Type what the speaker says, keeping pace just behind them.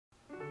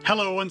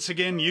Hello once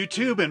again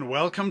YouTube and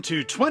welcome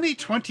to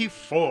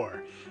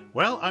 2024.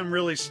 Well, I'm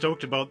really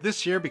stoked about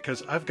this year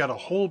because I've got a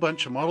whole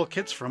bunch of model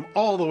kits from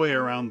all the way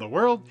around the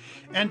world,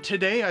 and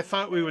today I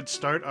thought we would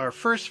start our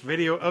first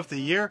video of the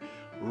year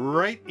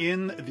right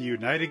in the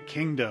United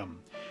Kingdom.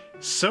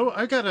 So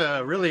I got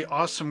a really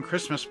awesome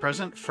Christmas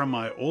present from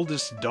my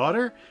oldest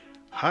daughter.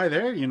 Hi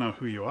there, you know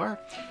who you are.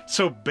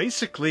 So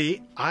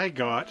basically I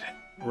got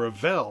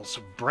Revell's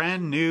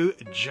brand new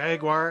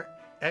Jaguar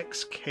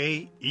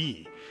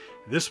XK-E.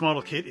 This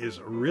model kit is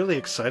really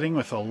exciting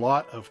with a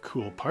lot of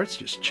cool parts.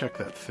 Just check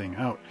that thing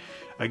out.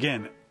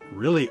 Again,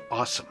 really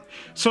awesome.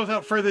 So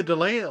without further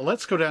delay,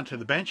 let's go down to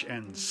the bench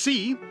and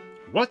see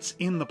what's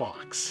in the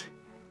box.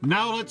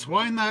 Now let's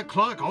wind that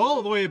clock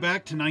all the way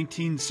back to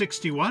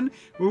 1961,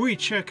 where we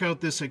check out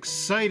this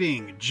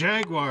exciting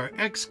Jaguar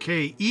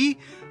XK-E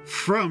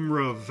from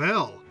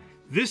Revell.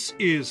 This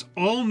is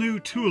all new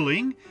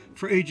tooling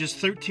for ages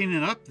 13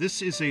 and up.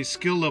 This is a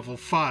skill level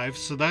 5,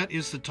 so that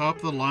is the top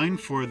of the line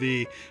for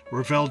the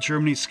Revell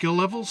Germany skill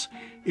levels.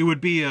 It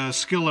would be a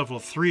skill level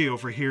 3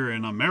 over here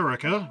in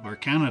America, or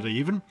Canada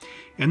even.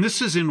 And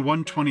this is in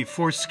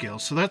 124 scale,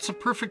 so that's a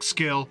perfect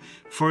scale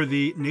for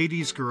the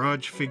Nadies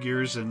garage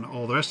figures and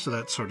all the rest of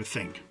that sort of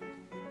thing.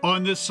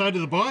 On this side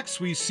of the box,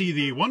 we see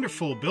the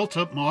wonderful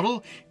built-up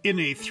model in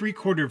a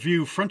 3/4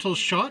 view frontal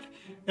shot,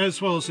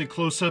 as well as a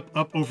close-up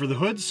up over the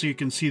hood, so you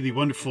can see the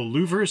wonderful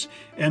louvers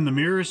and the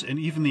mirrors and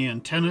even the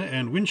antenna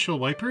and windshield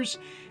wipers.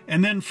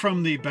 And then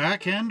from the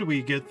back end,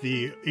 we get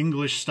the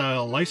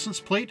English-style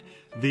license plate,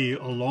 the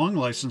long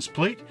license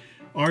plate.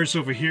 Ours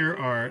over here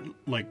are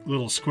like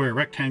little square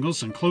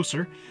rectangles and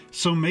closer,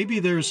 so maybe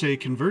there's a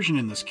conversion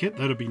in this kit.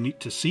 That'll be neat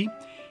to see.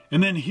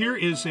 And then here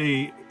is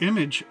a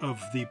image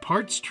of the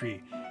parts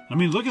tree. I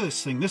mean, look at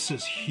this thing. This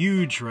is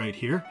huge right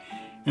here.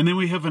 And then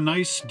we have a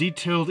nice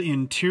detailed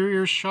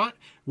interior shot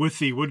with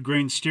the wood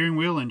grain steering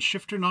wheel and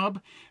shifter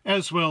knob,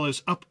 as well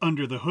as up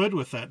under the hood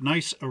with that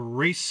nice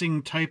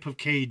racing type of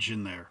cage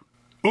in there.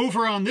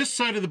 Over on this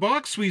side of the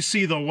box, we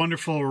see the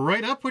wonderful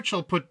write-up, which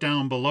I'll put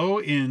down below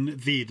in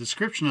the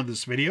description of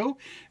this video,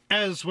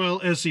 as well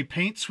as the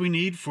paints we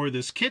need for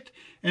this kit.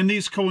 And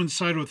these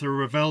coincide with the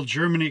Revell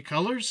Germany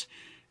colors.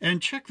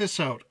 And check this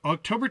out,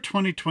 October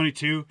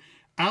 2022,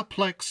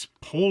 Aplex,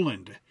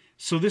 Poland.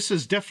 So this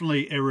is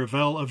definitely a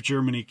Revell of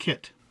Germany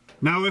kit.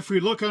 Now if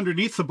we look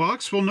underneath the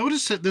box, we'll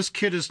notice that this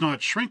kit is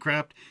not shrink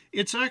wrapped.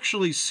 It's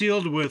actually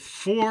sealed with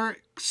 4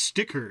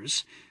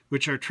 stickers,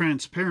 which are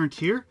transparent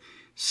here.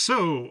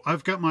 So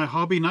I've got my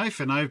hobby knife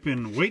and I've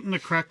been waiting to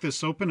crack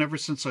this open ever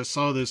since I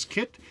saw this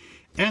kit.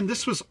 And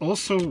this was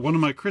also one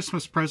of my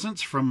Christmas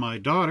presents from my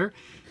daughter.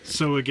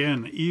 So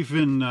again,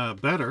 even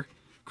better.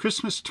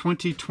 Christmas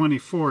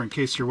 2024, in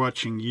case you're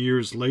watching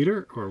years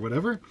later or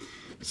whatever.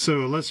 So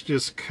let's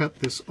just cut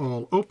this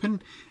all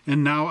open,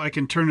 and now I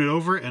can turn it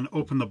over and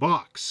open the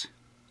box.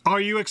 Are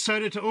you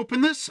excited to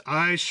open this?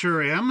 I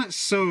sure am.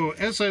 So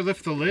as I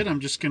lift the lid, I'm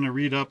just going to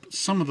read up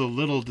some of the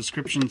little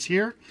descriptions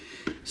here.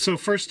 So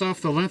first off,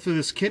 the length of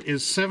this kit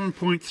is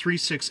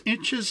 7.36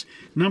 inches.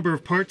 Number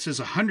of parts is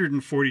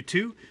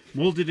 142,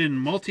 molded in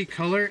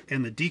multicolor,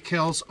 and the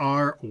decals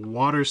are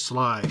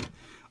Waterslide.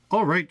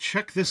 All right,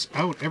 check this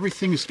out.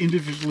 Everything is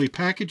individually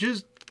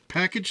packaged,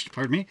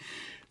 pardon me.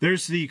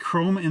 There's the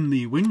chrome in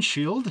the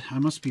windshield. I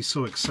must be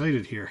so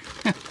excited here.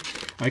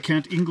 I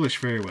can't English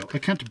very well. I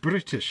can't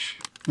British.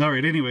 All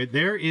right, anyway,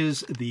 there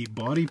is the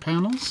body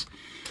panels.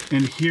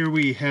 And here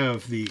we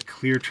have the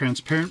clear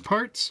transparent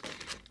parts.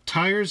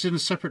 Tires in a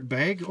separate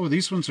bag. Oh,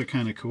 these ones are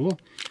kind of cool.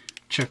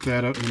 Check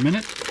that out in a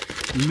minute.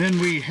 And then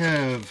we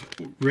have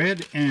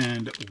red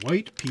and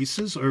white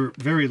pieces, or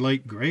very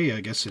light gray,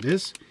 I guess it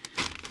is.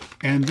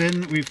 And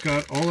then we've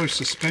got all our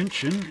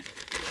suspension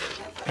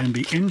and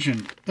the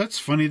engine. That's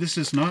funny, this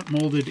is not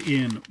molded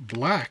in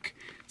black.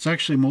 It's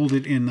actually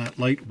molded in that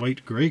light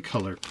white gray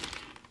color.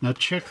 Now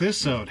check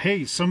this out.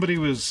 Hey, somebody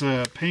was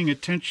paying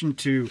attention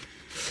to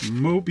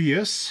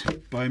Mobius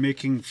by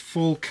making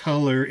full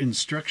color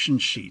instruction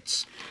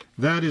sheets.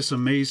 That is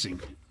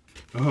amazing.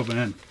 Oh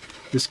man,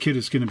 this kit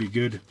is going to be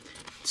good.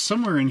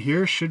 Somewhere in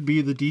here should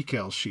be the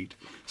decal sheet.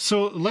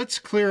 So let's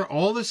clear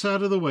all this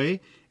out of the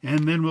way,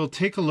 and then we'll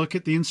take a look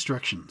at the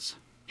instructions.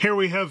 Here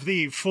we have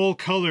the full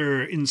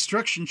color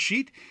instruction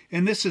sheet,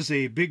 and this is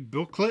a big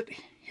booklet.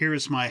 Here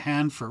is my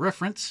hand for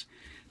reference.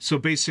 So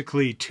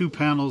basically 2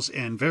 panels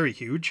and very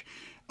huge.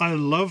 I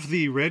love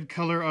the red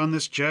color on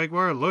this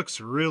Jaguar. It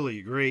looks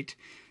really great.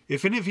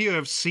 If any of you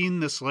have seen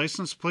this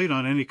license plate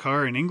on any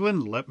car in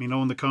England, let me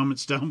know in the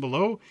comments down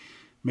below.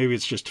 Maybe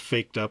it's just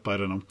faked up, I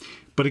don't know.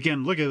 But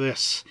again, look at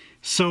this.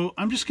 So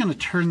I'm just going to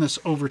turn this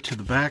over to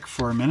the back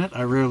for a minute.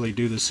 I rarely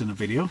do this in a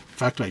video. In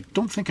fact, I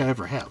don't think I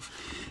ever have.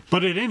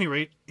 But at any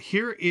rate,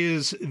 here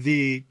is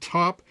the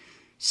top,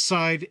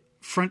 side,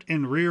 front,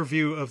 and rear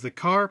view of the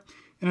car.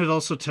 And it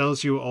also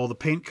tells you all the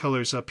paint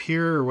colors up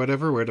here or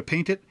whatever, where to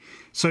paint it.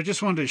 So I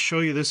just wanted to show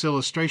you this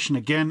illustration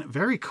again.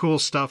 Very cool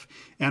stuff,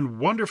 and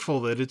wonderful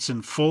that it's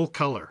in full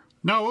color.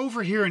 Now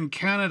over here in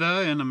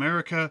Canada and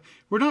America,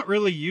 we're not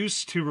really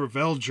used to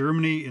Revell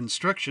Germany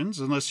instructions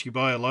unless you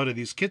buy a lot of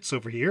these kits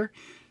over here.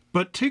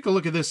 But take a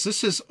look at this.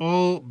 This is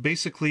all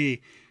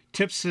basically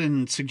tips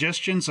and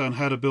suggestions on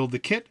how to build the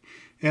kit,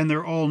 and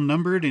they're all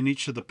numbered in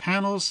each of the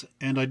panels,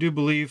 and I do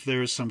believe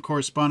there's some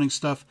corresponding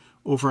stuff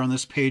over on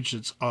this page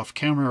that's off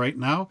camera right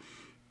now.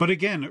 But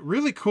again,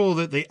 really cool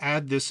that they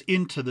add this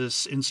into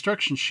this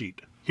instruction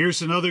sheet.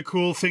 Here's another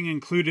cool thing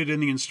included in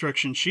the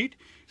instruction sheet.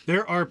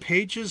 There are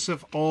pages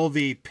of all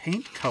the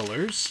paint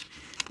colors,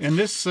 and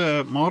this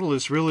model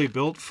is really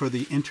built for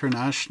the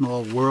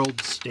international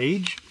world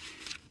stage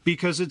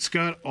because it's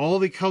got all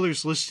the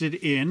colors listed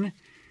in,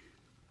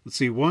 let's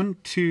see, 1,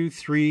 2,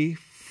 3,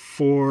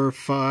 4,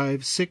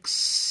 5, 6,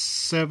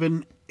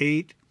 7,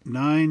 8,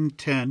 9,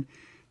 10,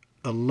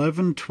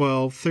 11,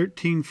 12,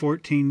 13,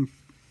 14,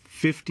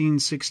 15,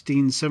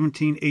 16,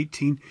 17,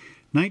 18,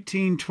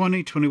 19,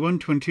 20, 21,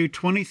 22,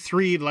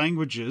 23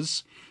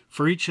 languages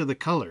for each of the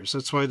colors.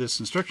 That's why this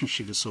instruction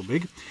sheet is so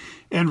big.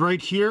 And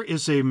right here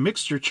is a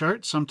mixture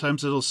chart.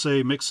 Sometimes it'll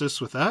say mix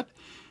this with that.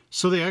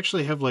 So they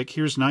actually have, like,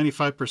 here's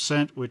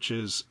 95%, which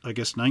is, I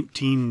guess,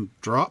 19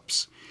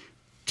 drops,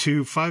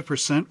 to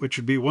 5%, which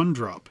would be 1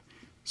 drop.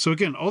 So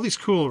again, all these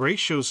cool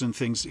ratios and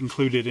things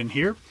included in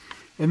here.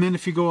 And then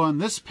if you go on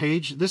this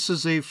page, this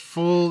is a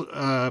full,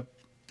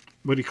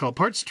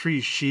 parts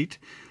tree sheet.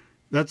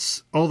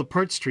 That's all the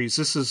parts trees.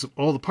 This is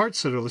all the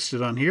parts that are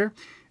listed on here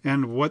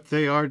and what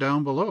they are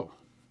down below.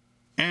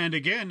 And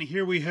again,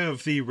 here we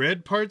have the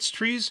red parts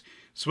trees,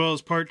 as well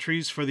as part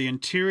trees for the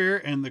interior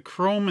and the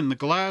chrome and the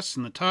glass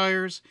and the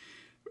tires.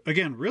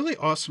 Again, really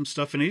awesome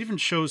stuff, and it even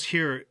shows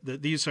here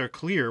that these are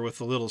clear with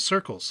the little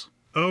circles.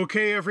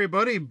 Okay,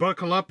 everybody,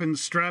 buckle up and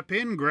strap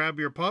in, grab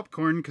your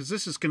popcorn, because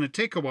this is going to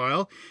take a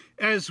while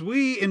as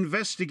we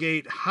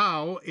investigate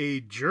how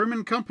a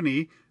German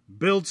company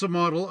builds a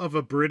model of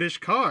a British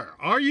car.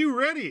 Are you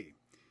ready?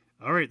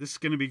 All right, this is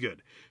going to be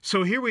good.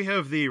 So here we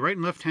have the right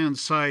and left-hand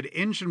side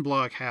engine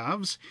block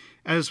halves,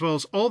 as well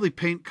as all the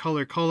paint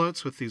color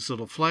callouts with these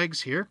little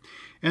flags here.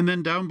 And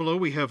then down below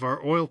we have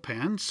our oil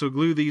pan. So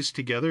glue these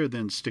together,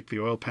 then stick the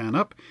oil pan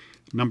up,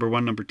 number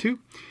 1, number 2.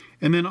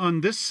 And then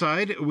on this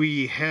side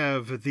we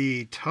have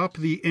the top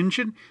of the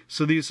engine.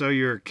 So these are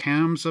your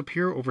cams up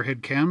here,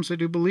 overhead cams, I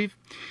do believe.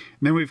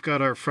 And then we've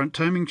got our front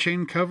timing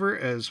chain cover,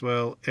 as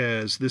well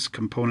as this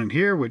component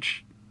here,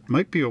 which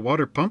might be a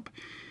water pump.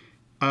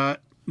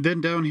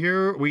 Then down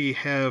here we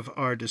have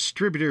our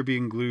distributor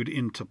being glued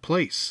into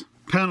place.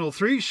 Panel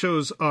 3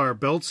 shows our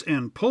belts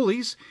and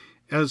pulleys,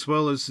 as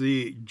well as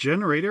the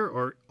generator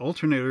or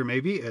alternator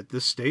maybe at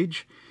this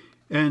stage.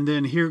 And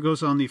then here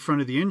goes on the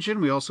front of the engine.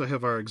 We also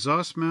have our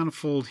exhaust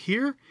manifold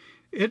here.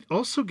 It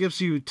also gives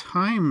you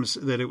times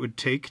that it would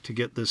take to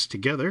get this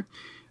together.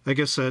 I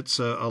guess that's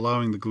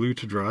allowing the glue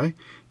to dry.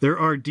 There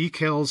are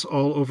decals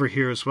all over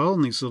here as well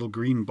in these little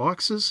green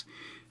boxes.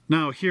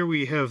 Now here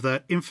we have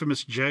that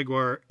infamous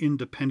Jaguar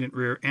independent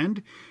rear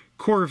end.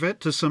 Corvette,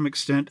 to some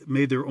extent,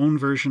 made their own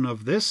version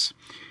of this.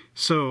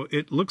 So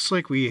it looks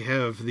like we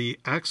have the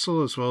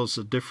axle as well as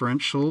the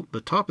differential,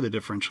 the top of the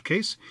differential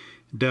case,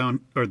 down,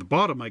 or the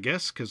bottom, I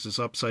guess, because it's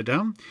upside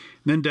down. And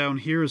then down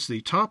here is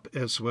the top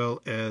as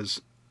well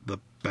as the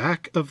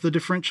back of the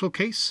differential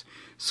case.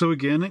 So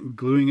again,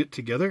 gluing it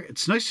together.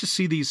 It's nice to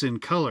see these in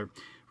color.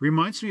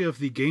 Reminds me of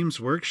the Games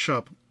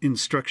Workshop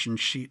instruction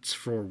sheets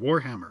for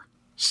Warhammer.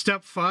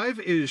 Step 5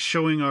 is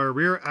showing our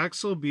rear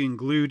axle being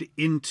glued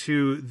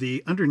into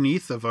the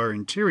underneath of our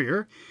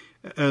interior,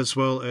 as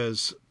well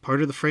as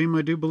part of the frame,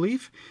 I do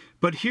believe.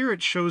 But here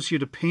it shows you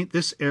to paint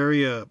this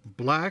area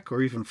black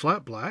or even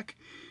flat black,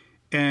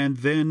 and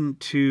then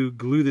to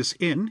glue this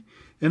in.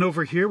 And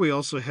over here we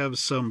also have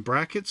some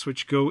brackets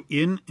which go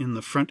in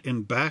the front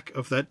and back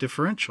of that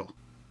differential.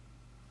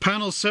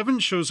 Panel 7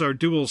 shows our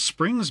dual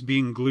springs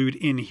being glued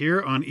in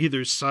here on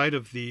either side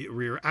of the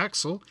rear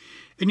axle.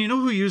 And you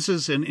know who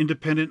uses an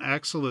independent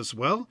axle as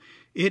well?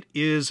 It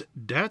is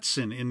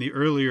Datsun in the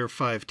earlier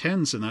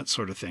 510s and that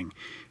sort of thing.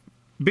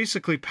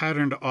 Basically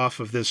patterned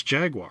off of this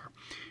Jaguar.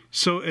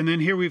 So, and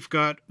then here we've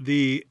got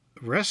the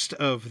rest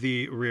of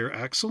the rear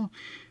axle.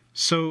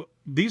 So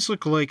these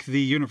look like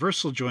the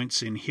universal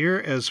joints in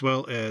here, as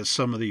well as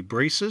some of the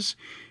braces.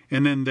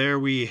 And then there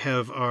we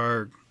have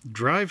our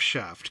drive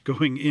shaft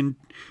going in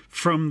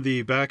from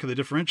the back of the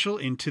differential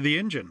into the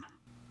engine.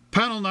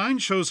 Panel 9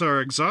 shows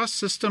our exhaust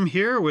system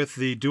here with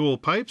the dual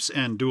pipes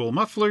and dual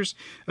mufflers.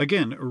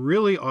 Again,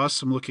 really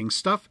awesome looking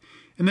stuff.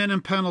 And then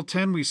in panel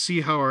 10 we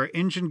see how our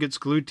engine gets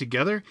glued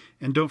together,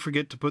 and don't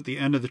forget to put the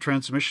end of the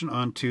transmission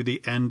onto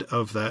the end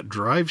of that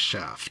drive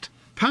shaft.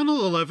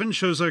 Panel 11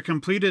 shows our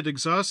completed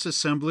exhaust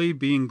assembly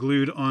being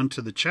glued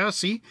onto the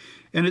chassis,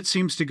 and it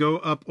seems to go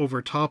up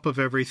over top of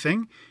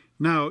everything.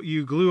 Now,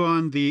 you glue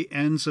on the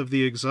ends of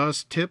the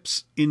exhaust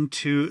tips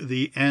into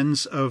the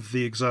ends of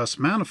the exhaust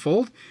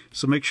manifold,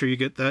 so make sure you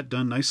get that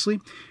done nicely.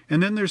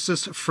 And then there's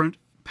this front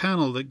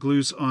panel that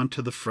glues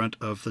onto the front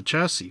of the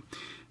chassis.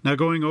 Now,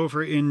 going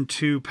over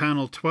into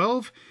panel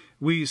 12,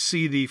 we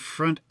see the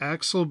front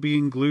axle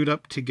being glued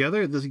up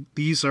together.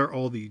 These are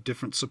all the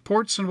different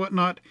supports and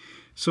whatnot.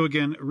 So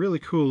again, really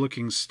cool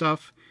looking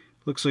stuff.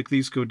 Looks like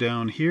these go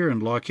down here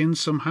and lock in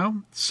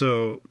somehow,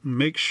 so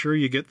make sure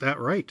you get that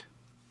right.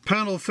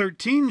 Panel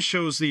 13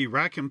 shows the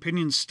rack and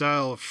pinion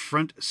style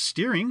front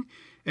steering,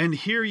 and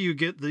here you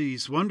get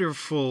these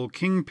wonderful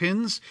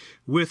kingpins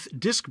with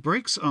disc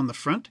brakes on the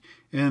front,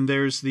 and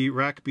there's the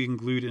rack being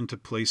glued into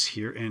place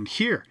here and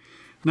here.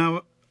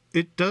 Now,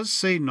 it does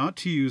say not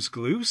to use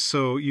glue,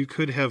 so you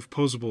could have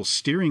posable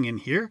steering in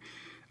here.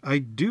 I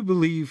do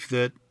believe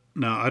that,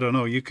 now I don't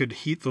know, you could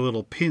heat the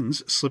little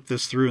pins, slip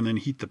this through and then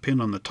heat the pin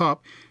on the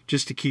top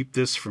just to keep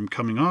this from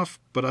coming off,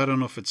 but I don't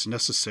know if it's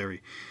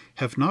necessary.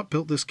 Have not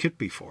built this kit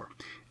before.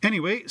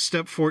 Anyway,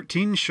 step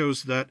 14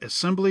 shows that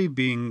assembly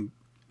being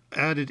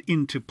added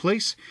into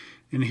place,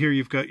 and here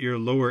you've got your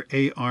lower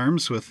A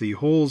arms with the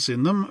holes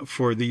in them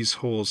for these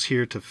holes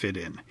here to fit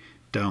in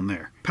down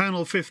there.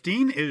 Panel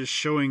 15 is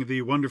showing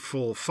the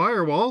wonderful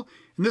firewall,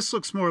 and this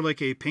looks more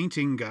like a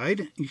painting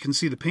guide. You can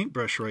see the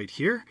paintbrush right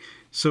here.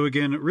 So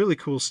again, really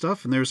cool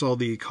stuff, and there's all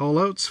the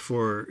callouts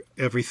for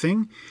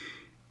everything.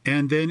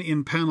 And then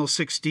in panel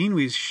 16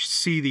 we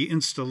see the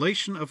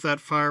installation of that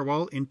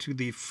firewall into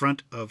the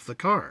front of the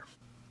car.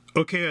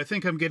 Okay, I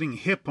think I'm getting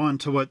hip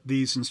onto what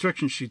these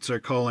instruction sheets are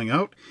calling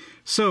out.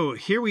 So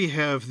here we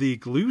have the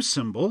glue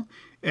symbol,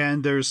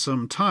 and there's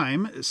some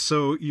time,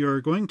 so you're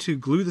going to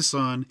glue this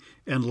on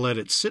and let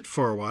it sit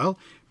for a while.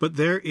 But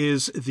there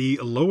is the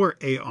lower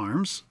A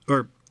arms,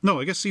 or no,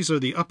 I guess these are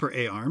the upper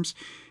A arms,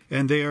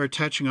 and they are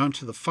attaching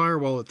onto the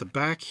firewall at the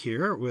back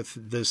here with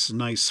this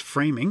nice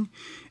framing.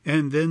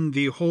 And then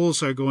the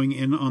holes are going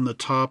in on the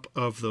top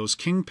of those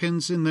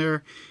kingpins in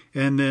there,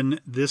 and then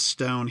this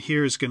down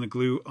here is going to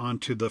glue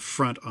onto the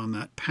front on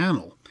that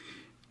panel.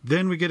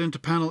 Then we get into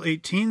panel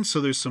 18, so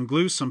there's some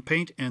glue, some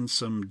paint, and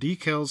some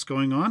decals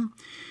going on.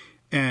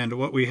 And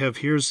what we have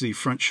here is the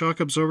front shock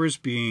absorbers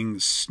being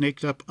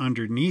snaked up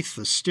underneath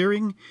the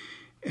steering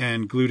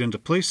and glued into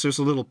place. There's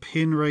a little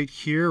pin right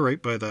here,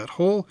 right by that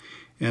hole,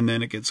 and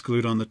then it gets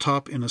glued on the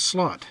top in a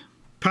slot.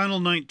 Panel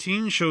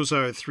 19 shows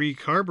our 3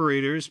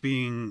 carburetors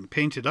being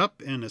painted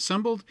up and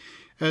assembled,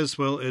 as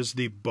well as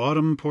the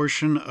bottom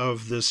portion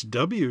of this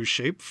W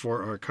shape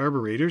for our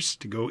carburetors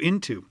to go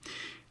into.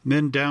 And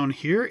then down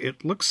here,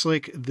 it looks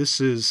like this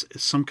is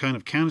some kind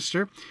of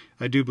canister.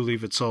 I do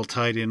believe it's all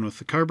tied in with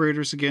the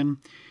carburetors again.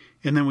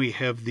 And then we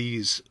have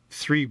these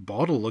 3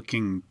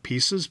 bottle-looking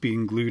pieces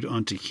being glued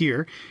onto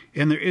here,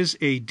 and there is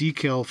a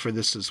decal for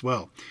this as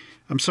well.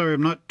 I'm sorry,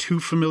 I'm not too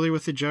familiar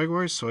with the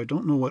Jaguars, so I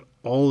don't know what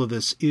all of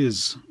this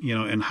is,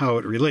 and how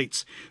it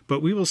relates.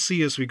 But we will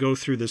see as we go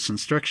through this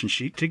instruction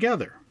sheet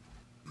together.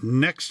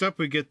 Next up,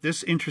 we get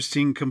this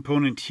interesting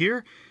component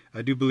here.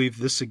 I do believe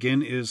this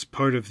again is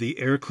part of the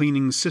air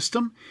cleaning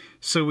system.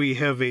 So we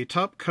have a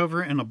top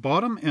cover and a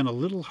bottom and a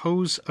little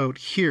hose out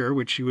here,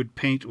 which you would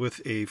paint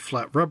with a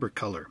flat rubber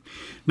color.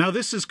 Now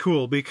this is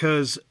cool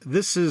because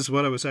this is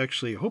what I was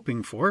actually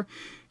hoping for.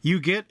 You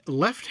get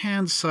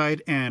left-hand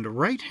side and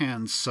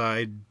right-hand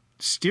side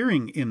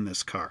steering in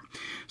this car.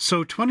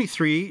 So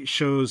 23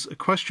 shows a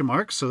question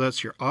mark, so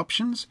that's your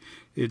options.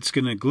 It's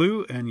going to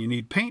glue and you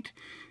need paint.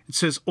 It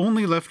says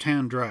only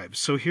left-hand drive.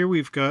 So here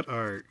we've got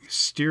our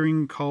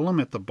steering column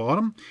at the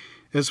bottom,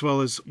 as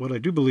well as what I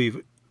do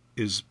believe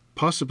is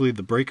possibly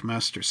the brake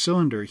master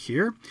cylinder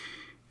here.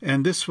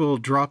 And this will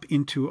drop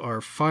into our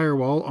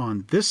firewall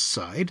on this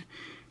side.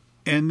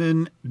 And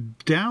then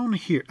down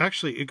here,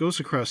 actually it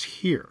goes across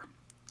here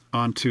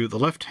onto the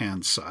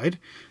left-hand side.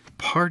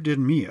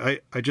 Pardon me,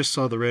 I just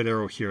saw the red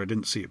arrow here. I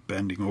didn't see it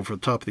bending over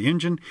the top of the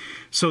engine.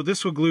 So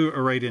this will glue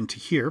right into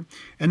here.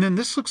 And then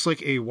this looks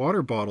like a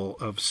water bottle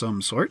of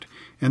some sort,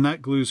 and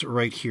that glues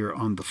right here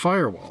on the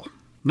firewall.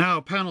 Now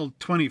panel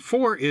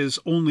 24 is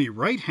only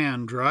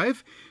right-hand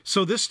drive,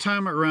 so this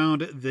time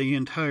around the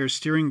entire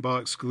steering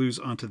box glues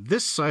onto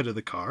this side of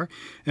the car.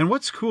 And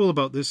what's cool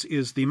about this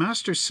is the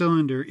master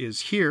cylinder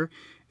is here,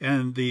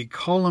 and the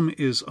column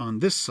is on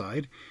this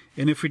side.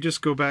 And if we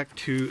just go back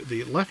to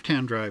the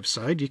left-hand drive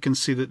side, you can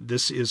see that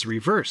this is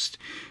reversed.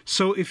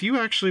 So if you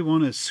actually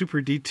want to super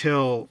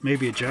detail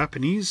maybe a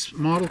Japanese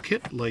model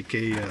kit, like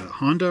a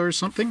Honda or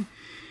something,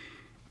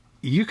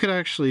 you could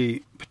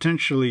actually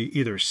potentially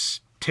either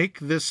take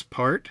this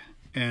part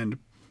and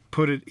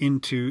put it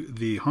into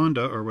the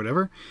Honda or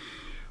whatever,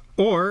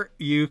 or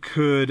you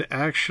could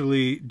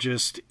actually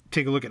just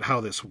take a look at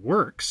how this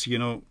works.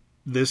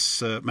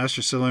 This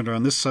master cylinder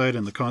on this side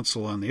and the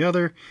console on the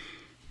other,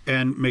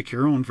 and make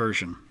your own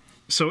version.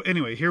 So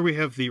anyway, here we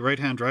have the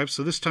right-hand drive.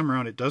 So this time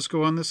around it does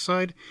go on this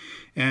side,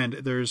 and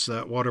there's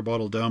that water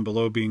bottle down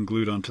below being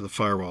glued onto the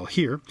firewall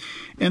here.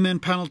 And then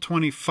panel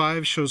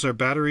 25 shows our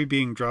battery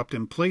being dropped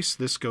in place.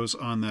 This goes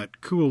on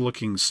that cool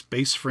looking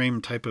space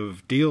frame type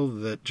of deal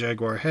that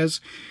Jaguar has.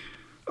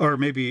 Or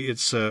maybe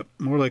it's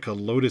more like a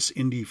Lotus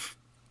Indy,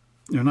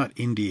 no, not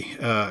Indy,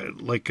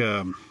 like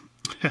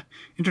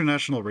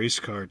international race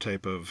car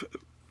type of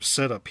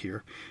setup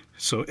here.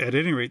 So at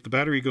any rate, the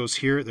battery goes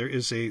here. There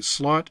is a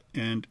slot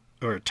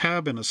or a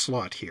tab and a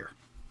slot here.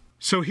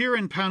 So here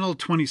in panel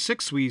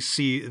 26, we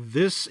see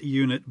this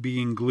unit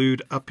being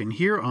glued up in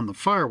here on the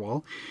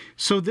firewall.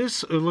 So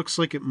this looks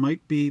like it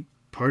might be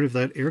part of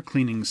that air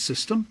cleaning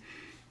system.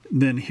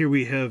 Then here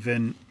we have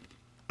an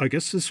I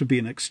guess this would be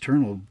an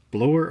external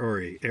blower or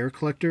a air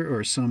collector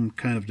or some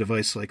kind of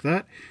device like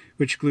that,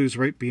 which glues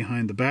right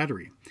behind the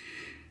battery.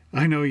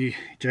 I know you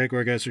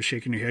Jaguar guys are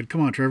shaking your head. Come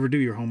on, Trevor, do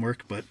your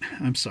homework, but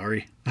I'm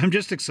sorry. I'm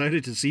just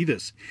excited to see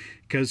this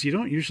because you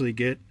don't usually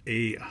get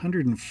a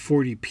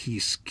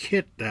 140-piece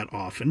kit that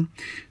often,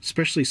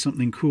 especially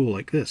something cool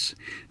like this.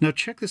 Now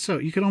check this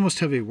out. You could almost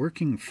have a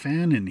working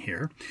fan in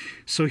here.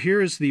 So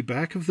here is the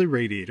back of the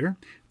radiator.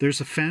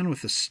 There's a fan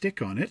with a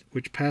stick on it,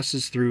 which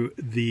passes through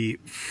the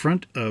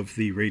front of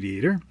the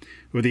radiator,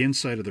 or the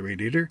inside of the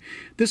radiator.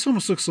 This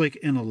almost looks like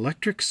an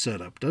electric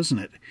setup, doesn't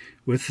it?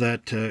 With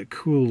that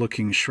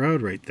cool-looking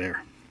shroud right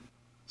there.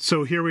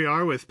 So here we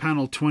are with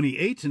panel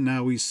 28, and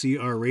now we see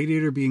our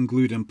radiator being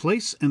glued in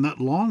place, and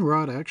that long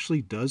rod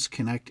actually does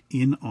connect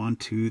in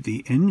onto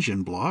the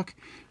engine block,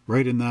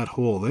 right in that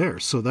hole there.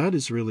 So that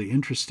is really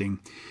interesting.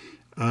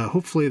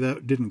 Hopefully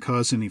that didn't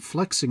cause any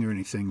flexing or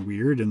anything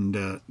weird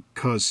and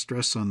cause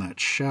stress on that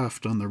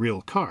shaft on the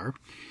real car.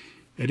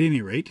 At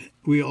any rate,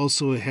 we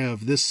also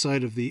have this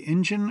side of the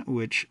engine,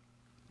 which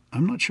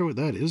I'm not sure what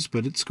that is,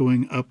 but it's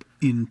going up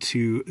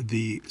into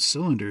the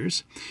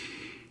cylinders.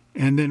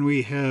 And then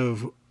we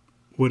have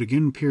what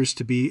again appears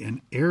to be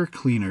an air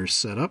cleaner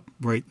setup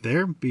right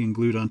there, being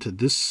glued onto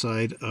this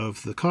side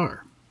of the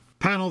car.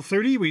 Panel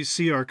 30, we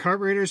see our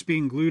carburetors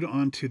being glued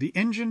onto the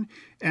engine,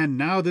 and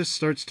now this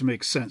starts to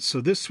make sense.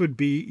 So this would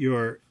be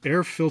your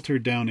air filter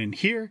down in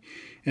here,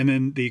 and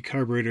then the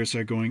carburetors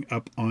are going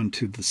up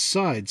onto the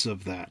sides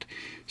of that.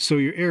 So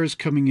your air is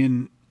coming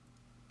in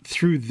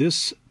through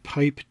this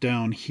pipe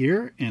down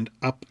here and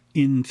up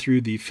in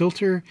through the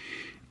filter,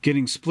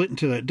 getting split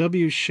into that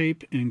W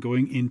shape and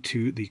going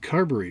into the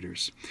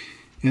carburetors.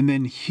 And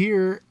then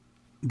here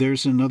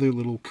there's another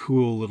little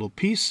cool little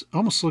piece.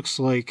 Almost looks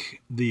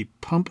like the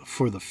pump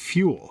for the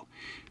fuel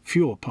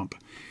pump.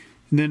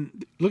 And then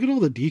look at all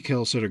the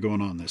decals that are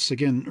going on this.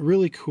 Again,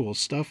 really cool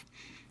stuff.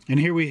 And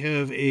here we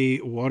have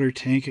a water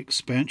tank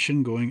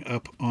expansion going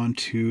up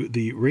onto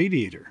the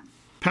radiator.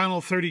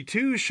 Panel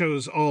 32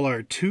 shows all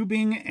our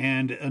tubing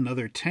and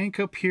another tank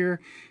up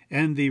here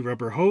and the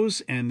rubber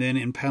hose. And then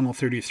in panel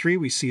 33,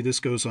 we see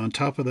this goes on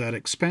top of that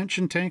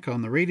expansion tank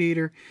on the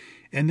radiator.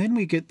 And then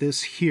we get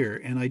this here.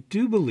 And I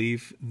do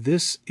believe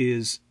this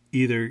is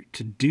either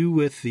to do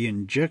with the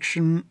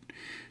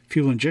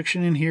fuel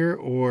injection in here,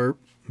 or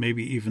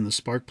maybe even the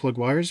spark plug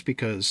wires,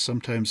 because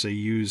sometimes they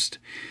used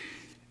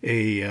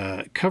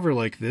a cover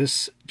like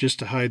this just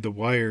to hide the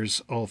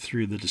wires all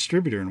through the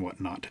distributor and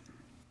whatnot.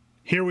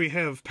 Here we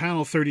have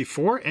panel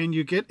 34, and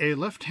you get a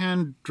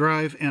left-hand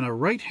drive and a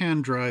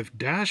right-hand drive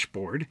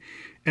dashboard.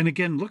 And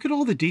again, look at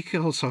all the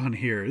decals on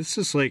here. This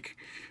is like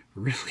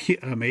really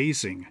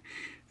amazing.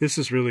 This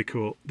is really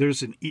cool.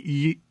 There's an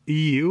EU,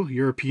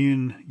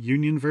 European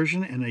Union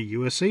version, and a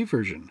USA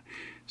version.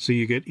 So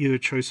you get either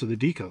choice of the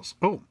decals.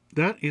 Oh,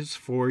 that is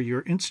for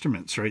your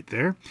instruments right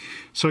there.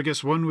 So I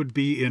guess one would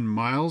be in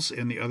miles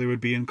and the other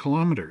would be in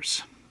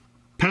kilometers.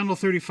 Panel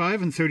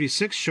 35 and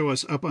 36 show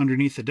us up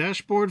underneath the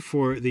dashboard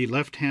for the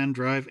left-hand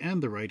drive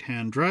and the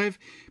right-hand drive.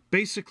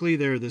 Basically,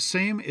 they're the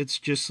same. It's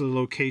just the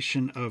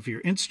location of your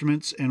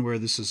instruments and where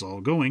this is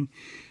all going.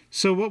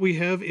 So what we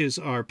have is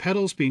our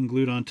pedals being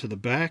glued onto the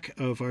back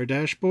of our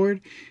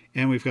dashboard,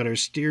 and we've got our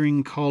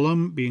steering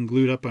column being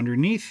glued up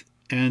underneath,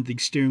 and the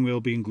steering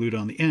wheel being glued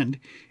on the end.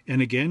 And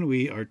again,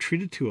 we are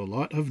treated to a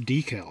lot of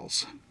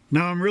decals.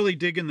 Now I'm really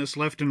digging this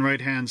left and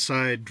right hand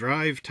side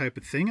drive type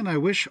of thing, and I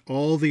wish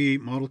all the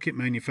model kit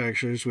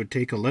manufacturers would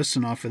take a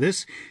lesson off of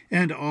this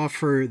and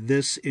offer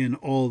this in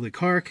all the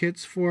car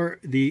kits for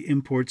the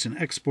imports and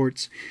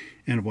exports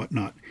and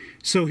whatnot.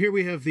 So here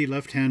we have the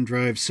left hand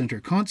drive center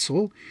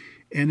console,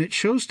 and it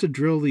shows to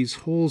drill these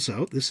holes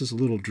out. This is a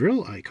little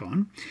drill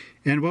icon,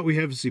 and what we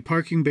have is the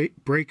parking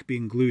brake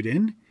being glued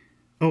in.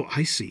 Oh,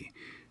 I see.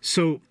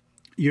 So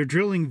you're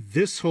drilling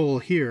this hole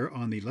here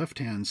on the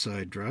left-hand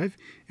side drive,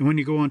 and when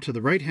you go onto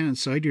the right-hand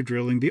side, you're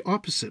drilling the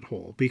opposite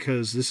hole,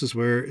 because this is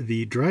where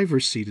the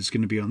driver's seat is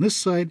going to be on this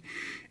side,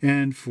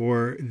 and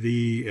for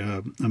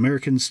the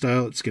American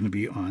style, it's going to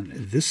be on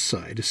this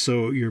side.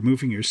 So you're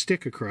moving your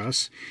stick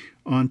across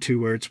onto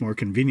where it's more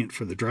convenient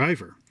for the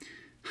driver.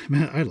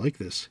 Man, I like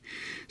this.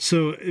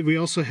 So we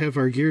also have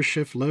our gear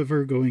shift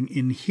lever going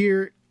in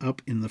here,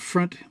 up in the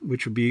front,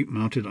 which would be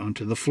mounted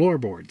onto the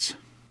floorboards.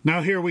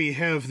 Now here we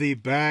have the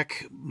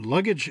back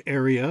luggage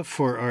area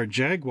for our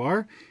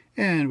Jaguar,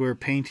 and we're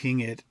painting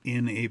it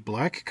in a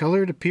black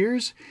color, it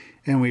appears,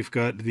 and we've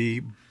got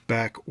the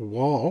back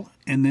wall.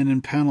 And then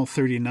in panel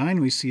 39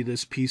 we see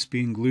this piece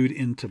being glued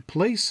into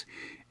place,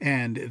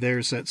 and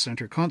there's that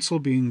center console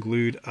being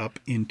glued up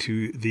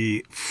into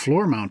the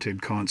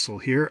floor-mounted console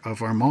here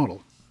of our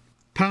model.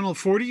 Panel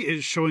 40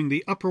 is showing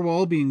the upper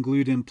wall being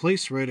glued in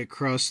place right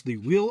across the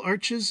wheel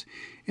arches,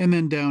 and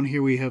then down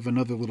here we have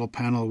another little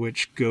panel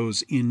which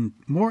goes in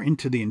more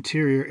into the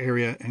interior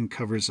area and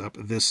covers up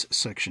this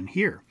section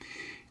here.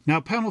 Now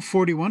panel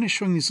 41 is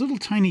showing these little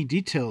tiny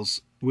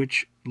details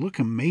which look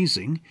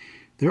amazing.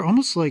 They're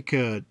almost like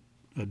a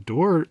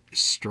door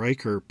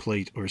striker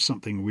plate or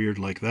something weird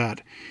like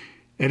that.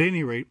 At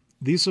any rate,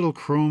 these little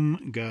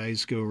chrome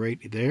guys go right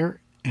there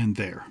and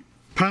there.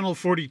 Panel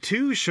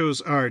 42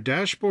 shows our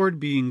dashboard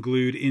being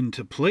glued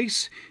into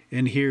place,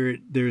 and here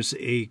there's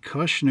a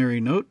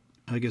cautionary note.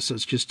 I guess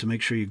that's just to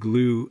make sure you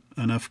glue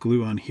enough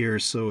glue on here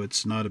so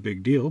it's not a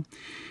big deal.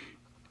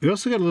 We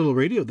also got a little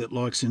radio that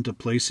locks into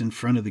place in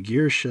front of the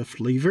gear shift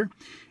lever,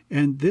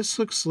 and this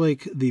looks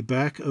like the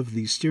back of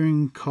the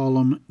steering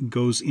column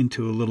goes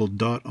into a little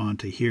dot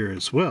onto here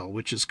as well,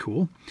 which is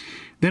cool.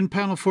 Then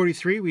panel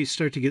 43, we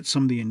start to get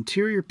some of the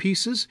interior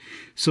pieces.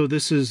 So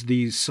this is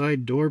the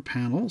side door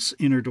panels,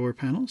 inner door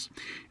panels.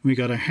 We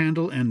got a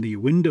handle and the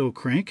window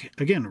crank.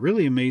 Again,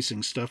 really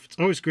amazing stuff. It's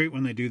always great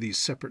when they do these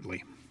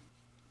separately.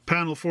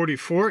 Panel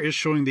 44 is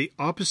showing the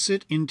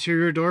opposite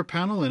interior door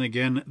panel, and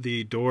again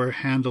the door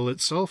handle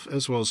itself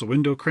as well as a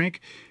window crank.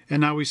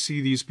 And now we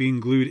see these being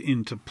glued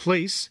into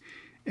place.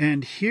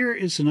 And here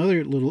is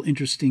another little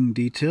interesting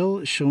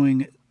detail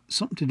showing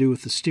something to do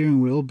with the steering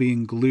wheel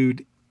being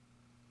glued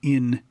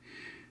in.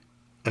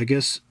 I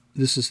guess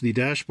this is the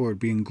dashboard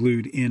being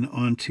glued in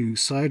onto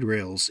side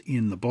rails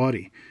in the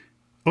body.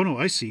 Oh no,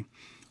 I see.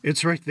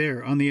 It's right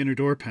there on the inner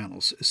door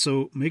panels.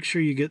 So make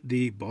sure you get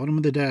the bottom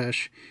of the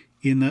dash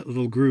in that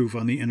little groove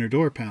on the inner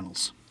door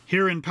panels.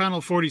 Here in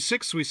panel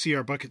 46 we see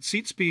our bucket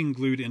seats being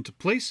glued into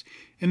place,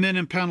 and then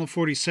in panel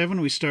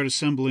 47 we start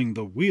assembling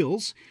the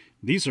wheels.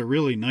 These are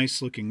really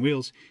nice looking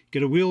wheels.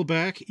 Get a wheel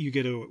back, you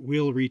get a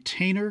wheel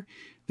retainer.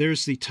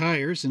 There's the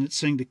tires, and it's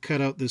saying to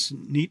cut out this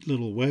neat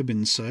little web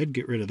inside,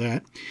 get rid of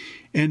that.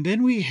 And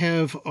then we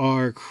have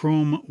our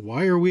chrome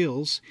wire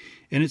wheels,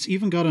 and it's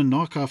even got a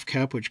knockoff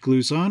cap which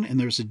glues on, and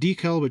there's a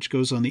decal which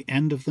goes on the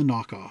end of the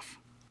knockoff.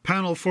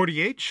 Panel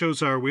 48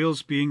 shows our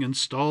wheels being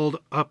installed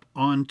up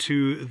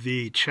onto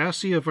the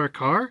chassis of our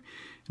car.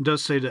 It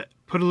does say to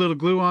put a little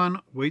glue on,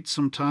 wait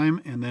some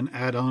time, and then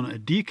add on a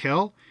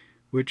decal,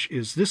 which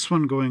is this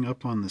one going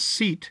up on the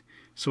seat.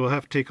 So we'll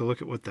have to take a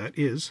look at what that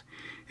is.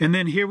 And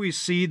then here we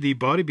see the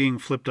body being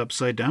flipped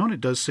upside down.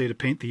 It does say to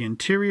paint the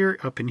interior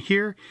up in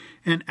here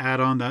and add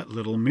on that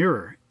little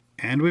mirror.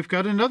 And we've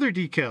got another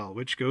decal,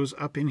 which goes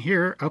up in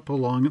here, up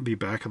along the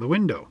back of the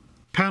window.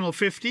 Panel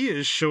 50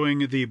 is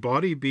showing the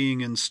body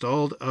being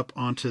installed up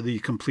onto the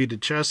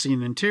completed chassis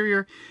and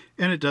interior,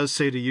 and it does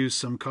say to use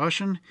some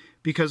caution,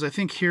 because I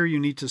think here you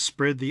need to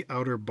spread the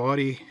outer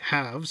body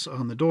halves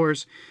on the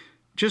doors.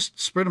 Just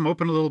spread them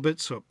open a little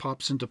bit so it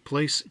pops into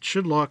place. It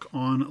should lock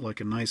on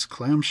like a nice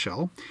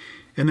clamshell.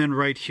 And then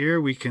right here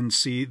we can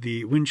see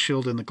the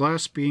windshield and the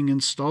glass being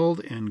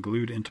installed and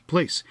glued into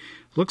place.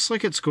 Looks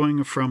like it's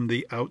going from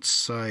the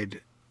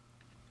outside,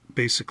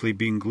 basically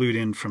being glued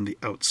in from the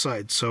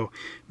outside, so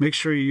make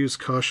sure you use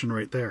caution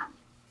right there.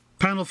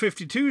 Panel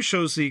 52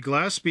 shows the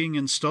glass being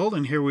installed,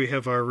 and here we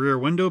have our rear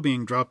window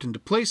being dropped into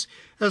place,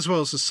 as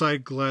well as the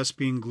side glass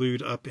being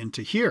glued up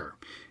into here.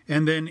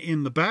 And then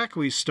in the back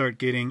we start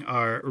getting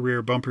our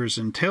rear bumpers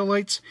and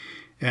taillights,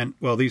 and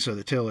well, these are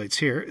the taillights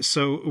here,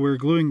 so we're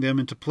gluing them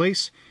into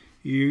place.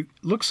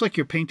 Looks like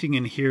you're painting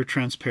in here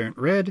transparent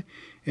red,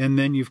 and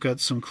then you've got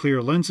some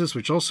clear lenses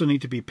which also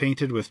need to be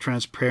painted with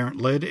transparent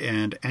lead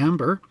and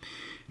amber.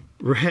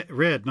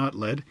 Red, not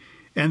lead.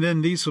 And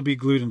then these will be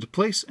glued into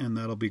place, and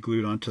that'll be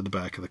glued onto the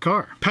back of the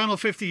car. Panel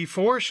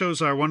 54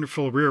 shows our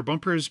wonderful rear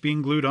bumpers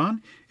being glued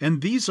on,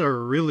 and these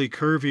are really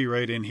curvy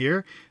right in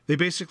here. They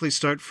basically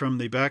start from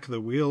the back of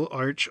the wheel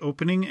arch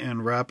opening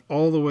and wrap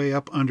all the way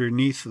up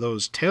underneath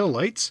those tail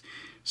lights.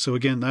 So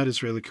again, that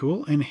is really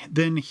cool. And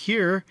then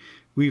here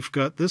we've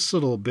got this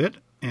little bit,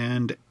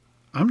 and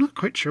I'm not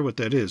quite sure what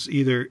that is.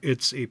 Either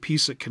it's a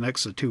piece that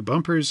connects the two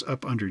bumpers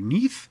up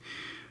underneath,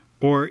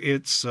 or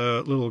it's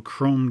a little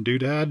chrome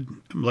doodad,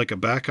 like a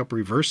backup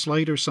reverse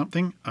light or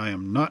something. I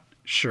am not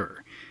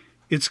sure.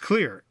 It's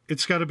clear.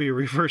 It's got to be a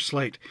reverse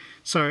light.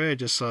 Sorry, I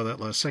just saw that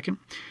last second.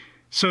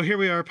 So here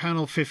we are,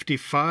 panel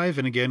 55,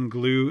 and again,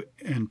 glue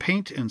and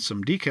paint and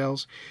some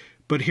decals.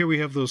 But here we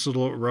have those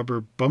little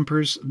rubber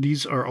bumpers.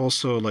 These are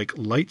also like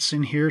lights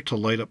in here to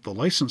light up the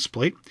license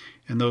plate,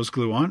 and those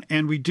glue on.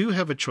 And we do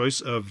have a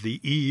choice of the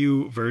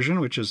EU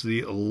version, which is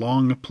the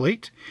long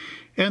plate,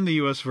 and the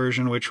US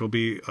version, which will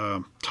be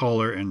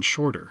taller and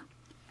shorter.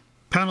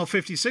 Panel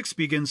 56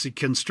 begins the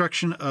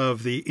construction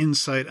of the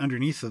inside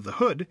underneath of the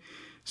hood.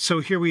 So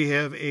here we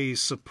have a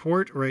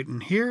support right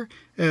in here,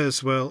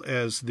 as well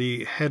as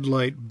the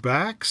headlight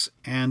backs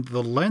and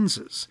the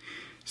lenses.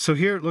 So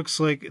here it looks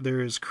like there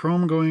is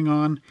chrome going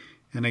on,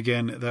 and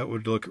again, that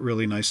would look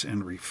really nice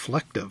and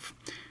reflective.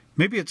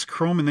 Maybe it's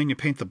chrome and then you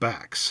paint the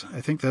backs.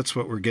 I think that's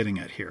what we're getting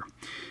at here.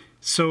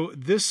 So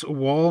this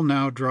wall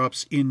now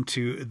drops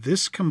into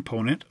this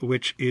component,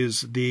 which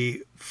is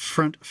the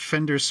front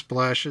fender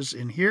splashes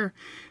in here,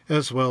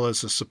 as well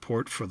as a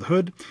support for the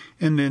hood.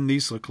 And then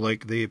these look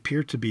like they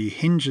appear to be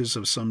hinges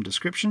of some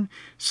description,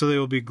 so they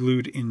will be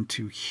glued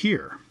into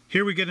here.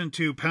 Here we get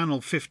into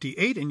panel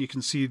 58, and you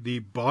can see the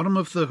bottom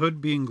of the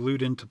hood being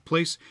glued into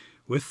place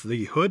with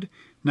the hood.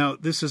 Now,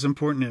 this is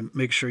important to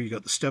make sure you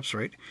got the steps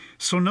right.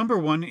 So number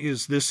one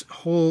is this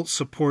whole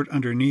support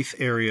underneath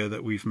area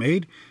that we've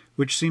made,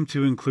 which seem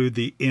to include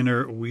the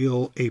inner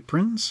wheel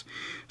aprons.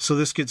 So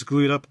this gets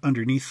glued up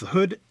underneath the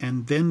hood,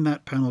 and then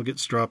that panel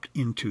gets dropped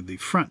into the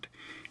front.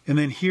 And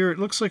then here it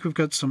looks like we've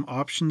got some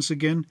options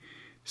again.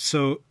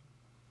 So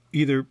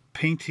either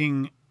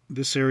painting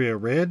this area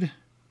red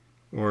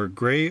or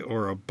gray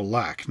or a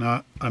black.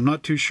 Now, I'm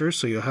not too sure,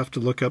 so you'll have to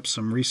look up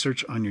some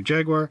research on your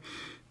Jaguar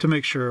to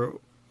make sure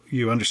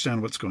you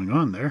understand what's going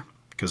on there,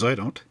 because I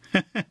don't.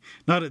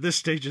 Not at this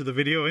stage of the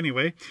video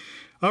anyway.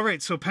 All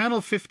right, so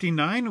panel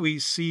 59, we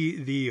see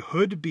the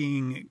hood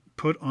being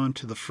put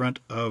onto the front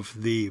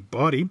of the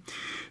body.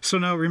 So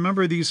now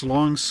remember these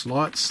long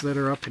slots that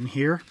are up in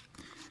here?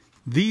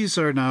 These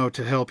are now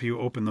to help you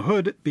open the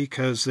hood,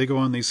 because they go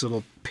on these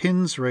little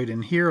pins right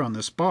in here on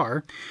this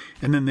bar,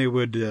 and then they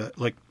would,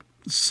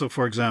 so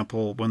for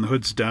example, when the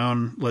hood's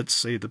down, let's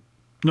say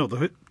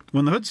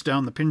when the hood's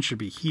down, the pin should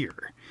be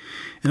here.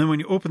 And then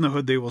when you open the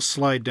hood, they will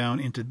slide down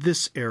into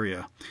this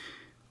area.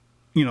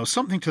 You know,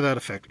 something to that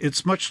effect.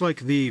 It's much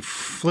like the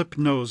flip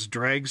nose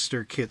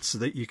dragster kits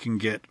that you can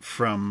get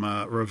from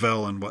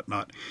Revell and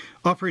whatnot.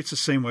 Operates the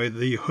same way.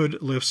 The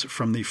hood lifts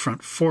from the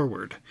front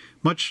forward,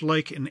 much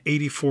like an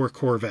 84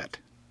 Corvette.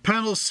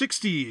 Panel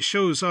 60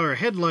 shows our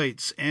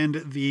headlights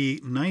and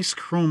the nice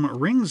chrome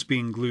rings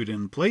being glued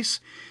in place.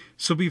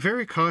 So be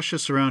very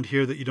cautious around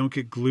here that you don't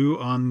get glue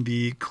on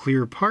the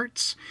clear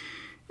parts.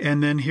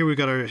 And then here we've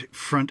got our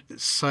front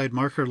side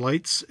marker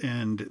lights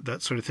and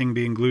that sort of thing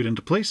being glued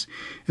into place.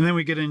 And then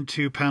we get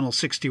into panel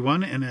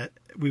 61, and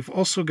we've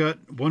also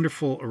got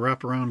wonderful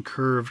wraparound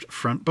curved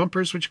front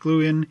bumpers which glue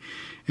in.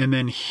 And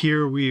then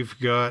here we've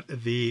got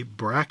the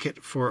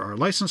bracket for our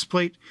license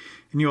plate.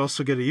 And you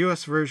also get a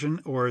US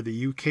version or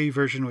the UK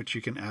version, which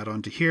you can add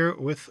onto here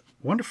with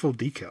wonderful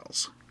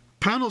decals.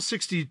 Panel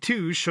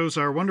 62 shows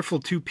our wonderful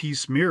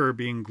two-piece mirror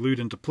being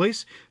glued into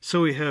place. So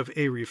we have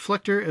a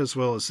reflector as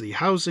well as the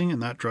housing,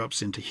 and that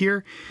drops into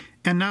here.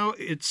 And now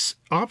it's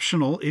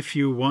optional if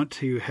you want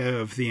to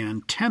have the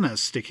antenna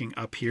sticking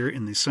up here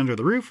in the center of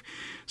the roof.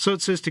 So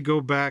it says to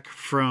go back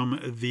from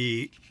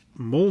the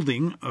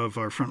molding of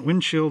our front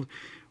windshield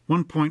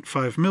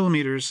 1.5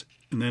 millimeters,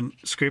 and then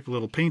scrape a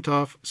little paint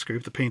off,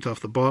 scrape the paint off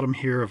the bottom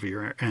here of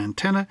your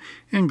antenna,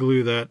 and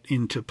glue that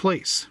into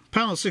place.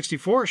 Panel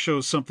 64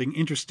 shows something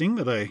interesting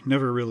that I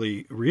never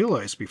really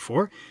realized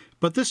before,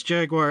 but this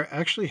Jaguar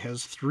actually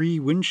has 3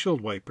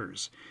 windshield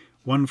wipers.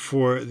 One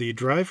for the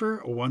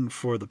driver, one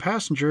for the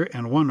passenger,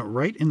 and one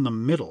right in the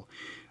middle.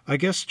 I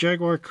guess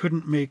Jaguar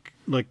couldn't make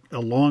like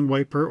a long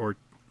wiper or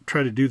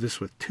try to do this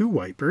with 2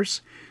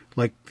 wipers,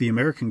 like the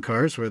American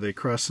cars where they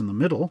cross in the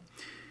middle.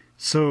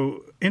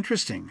 So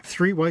interesting,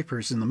 3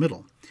 wipers in the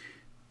middle.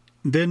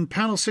 Then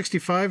panel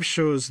 65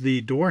 shows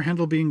the door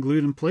handle being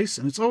glued in place,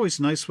 and it's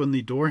always nice when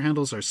the door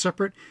handles are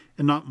separate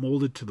and not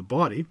molded to the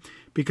body,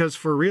 because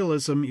for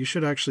realism you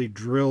should actually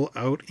drill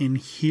out in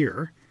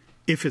here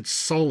if it's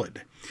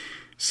solid.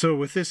 So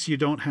with this you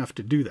don't have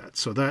to do that,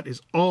 so that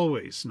is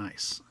always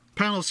nice.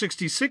 Panel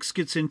 66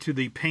 gets into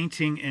the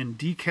painting and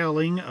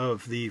decaling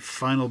of the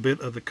final bit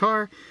of the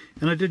car,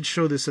 and I did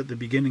show this at the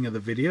beginning of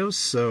the video,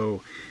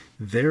 so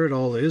there it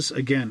all is.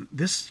 Again,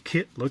 this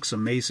kit looks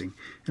amazing,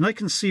 and I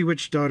can see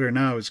which daughter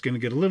now is going to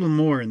get a little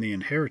more in the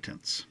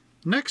inheritance.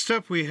 Next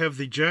up we have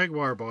the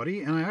Jaguar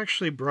body, and I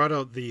actually brought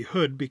out the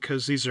hood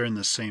because these are in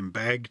the same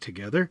bag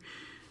together.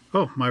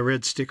 Oh, my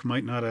red stick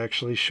might not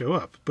actually show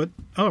up, but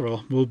oh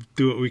well, we'll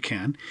do what we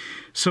can.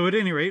 So at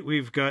any rate,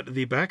 we've got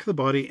the back of the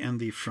body and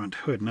the front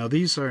hood. Now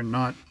these are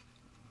not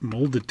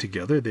molded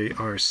together, they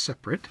are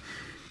separate.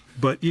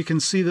 But you can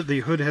see that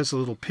the hood has a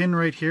little pin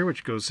right here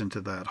which goes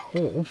into that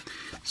hole.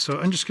 So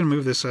I'm just going to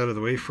move this out of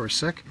the way for a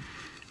sec.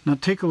 Now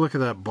take a look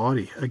at that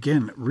body.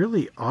 Again,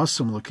 really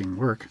awesome looking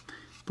work.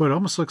 But it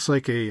almost looks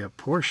like a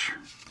Porsche,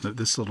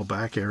 this little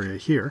back area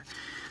here.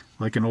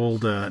 Like an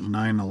old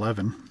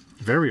 911.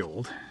 Very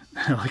old,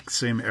 like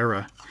same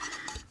era.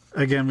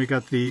 Again, we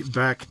got the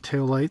back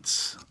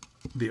taillights,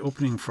 the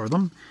opening for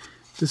them.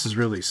 This is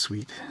really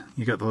sweet.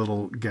 You got the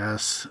little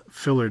gas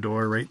filler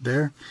door right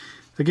there.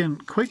 Again,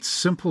 quite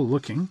simple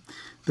looking.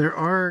 There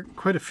are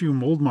quite a few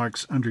mold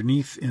marks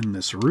underneath in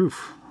this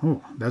roof.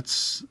 Oh,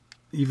 that's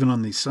even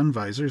on the sun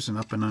visors and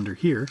up and under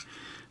here.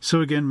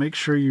 So again, make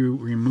sure you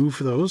remove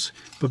those,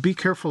 but be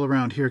careful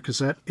around here because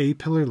that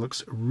A-pillar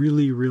looks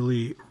really,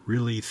 really,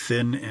 really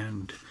thin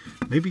and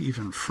maybe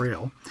even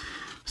frail.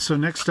 So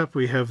next up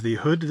we have the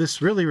hood.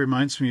 This really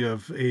reminds me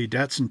of a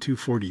Datsun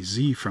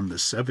 240Z from the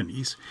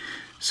 70s.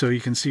 So you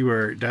can see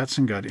where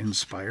Datsun got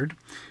inspired.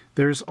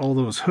 There's all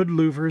those hood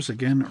louvers.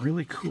 Again,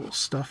 really cool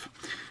stuff.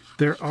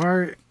 There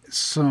are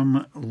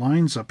some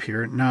lines up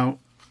here. Now,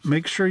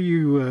 make sure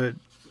you...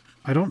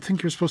 I don't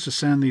think you're supposed to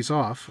sand these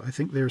off. I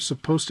think they're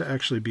supposed to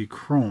actually be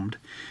chromed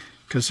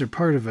because they're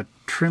part of a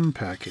trim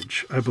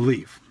package, I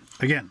believe.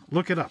 Again,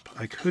 look it up.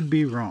 I could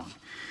be wrong.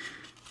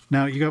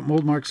 Now, you got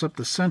mold marks up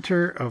the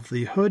center of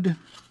the hood,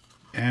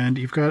 and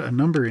you've got a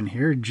number in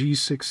here,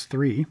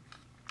 G63.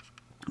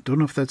 Don't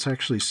know if that's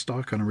actually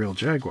stock on a real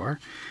Jaguar.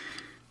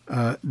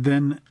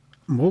 Then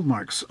mold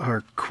marks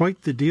are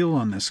quite the deal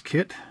on this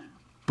kit,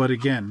 But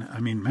again,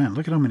 I mean, man,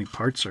 look at how many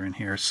parts are in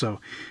here.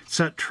 So it's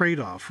that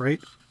trade-off, right?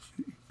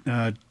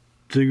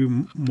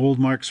 Do mold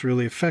marks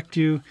really affect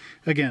you?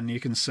 Again,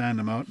 you can sand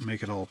them out and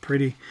make it all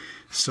pretty.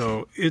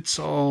 So it's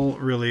all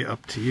really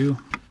up to you.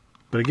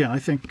 But again, I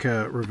think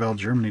Revell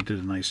Germany did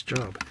a nice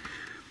job.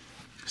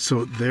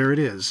 So there it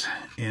is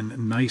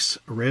in nice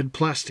red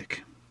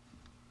plastic.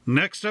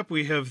 Next up,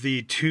 we have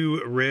the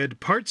two red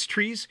parts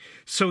trees.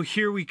 So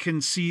here we can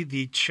see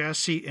the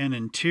chassis and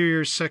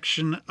interior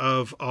section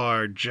of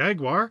our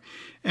Jaguar.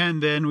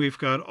 And then we've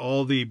got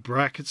all the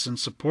brackets and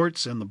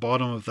supports in the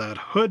bottom of that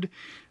hood.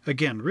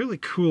 Again, really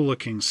cool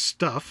looking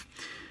stuff.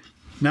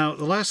 Now,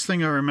 the last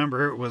thing I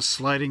remember was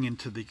sliding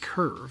into the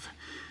curve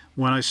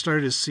when I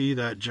started to see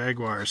that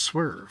Jaguar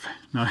swerve.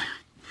 Now,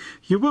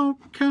 you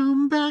won't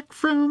come back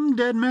from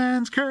Dead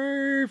Man's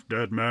Curve,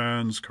 Dead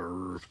Man's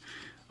Curve.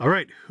 All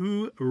right,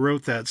 who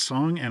wrote that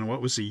song and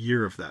what was the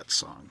year of that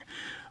song?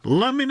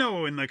 Let me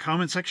know in the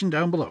comment section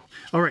down below.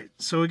 All right,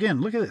 so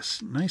again, look at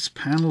this. Nice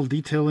panel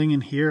detailing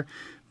in here.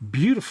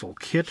 Beautiful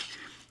kit.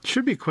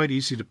 Should be quite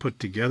easy to put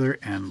together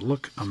and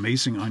look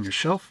amazing on your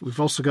shelf. We've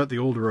also got the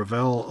old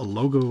Revell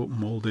logo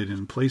molded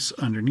in place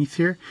underneath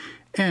here.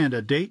 And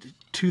a date,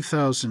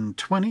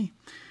 2020.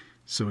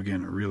 So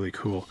again, really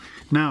cool.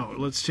 Now,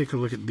 let's take a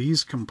look at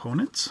these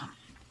components.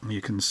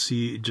 You can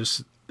see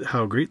just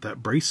how great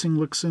that bracing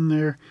looks in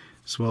there,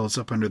 as well as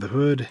up under the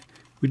hood.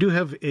 We do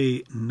have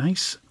a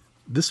nice,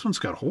 this one's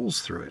got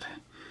holes through it.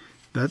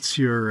 That's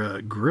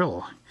your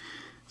grill.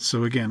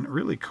 So again,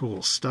 really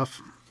cool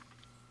stuff.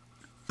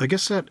 I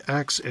guess that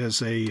acts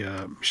as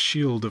a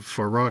shield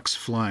for rocks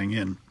flying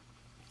in,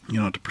 you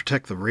know, to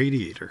protect the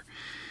radiator.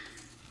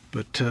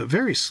 But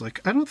very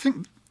slick. I don't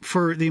think,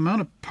 for the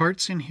amount of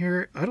parts in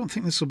here, I don't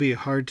think this will be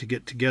hard to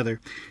get together.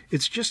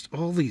 It's just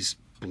all these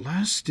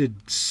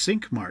blasted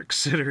sink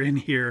marks that are in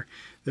here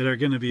that are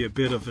going to be a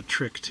bit of a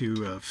trick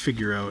to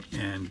figure out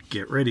and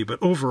get ready.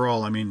 But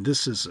overall, I mean,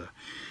 this is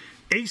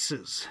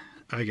aces.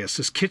 I guess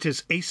this kit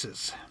is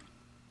aces.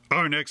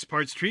 Our next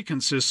parts tree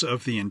consists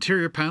of the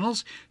interior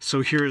panels.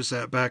 So here is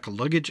that back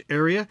luggage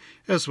area,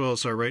 as well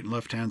as our right and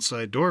left hand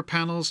side door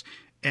panels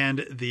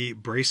and the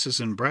braces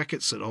and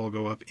brackets that all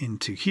go up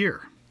into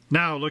here.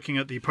 Now, looking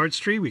at the parts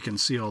tree, we can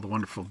see all the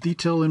wonderful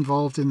detail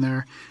involved in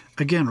there.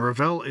 Again,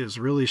 Revell is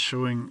really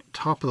showing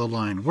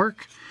top-of-the-line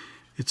work.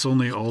 It's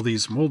only all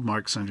these mold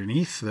marks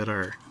underneath that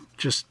are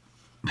just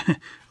a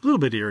little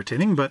bit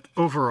irritating, but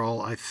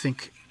overall, I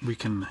think we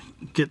can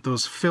get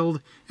those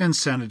filled and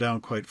sanded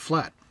down quite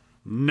flat.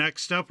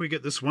 Next up, we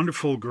get this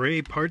wonderful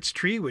gray parts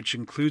tree, which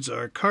includes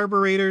our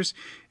carburetors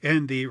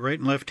and the right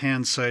and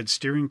left-hand side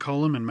steering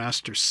column and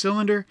master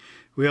cylinder.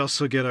 We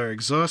also get our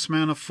exhaust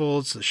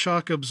manifolds, the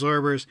shock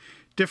absorbers,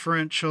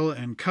 differential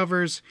and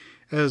covers,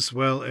 as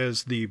well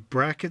as the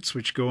brackets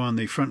which go on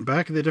the front and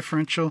back of the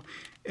differential,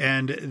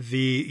 and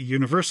the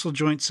universal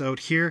joints out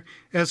here,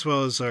 as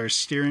well as our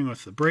steering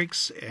with the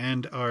brakes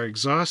and our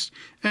exhaust,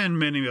 and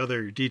many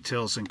other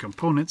details and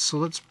components. So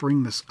let's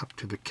bring this up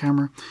to the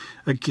camera.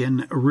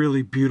 Again,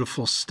 really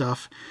beautiful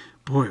stuff.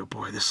 Boy, oh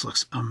boy, this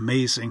looks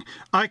amazing.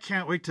 I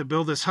can't wait to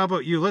build this. How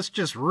about you? Let's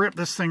just rip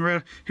this thing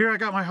right. Here, I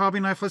got my hobby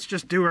knife. Let's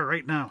just do it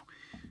right now.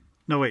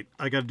 No, wait,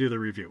 I got to do the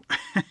review.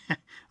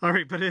 All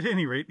right, but at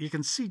any rate, you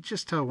can see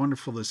just how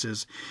wonderful this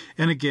is.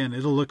 And again,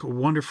 it'll look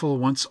wonderful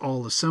once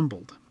all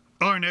assembled.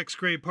 Our next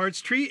gray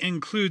parts tree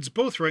includes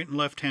both right and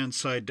left-hand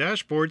side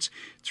dashboards.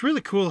 It's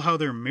really cool how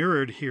they're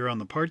mirrored here on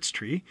the parts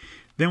tree.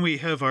 Then we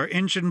have our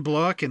engine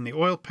block and the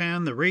oil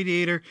pan, the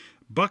radiator,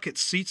 bucket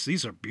seats.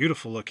 These are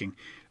beautiful looking.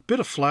 Bit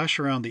of flash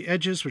around the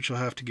edges, which I'll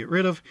have to get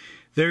rid of.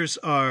 There's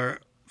our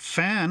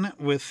fan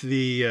with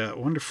the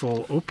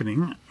wonderful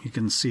opening. You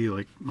can see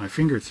like my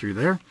finger through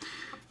there.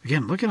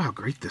 Again, look at how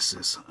great this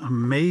is.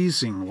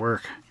 Amazing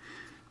work.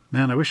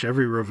 Man, I wish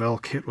every Revell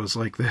kit was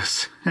like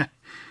this.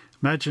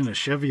 Imagine a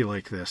Chevy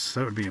like this.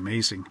 That would be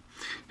amazing.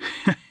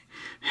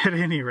 At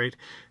any rate,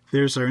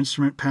 there's our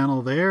instrument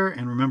panel there.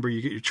 And remember,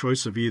 you get your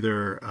choice of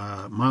either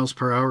miles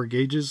per hour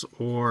gauges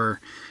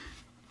or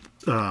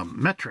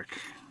metric,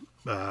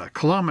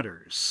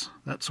 kilometers,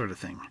 that sort of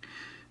thing.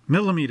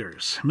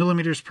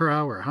 Millimeters per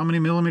hour. How many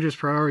millimeters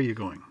per hour are you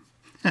going?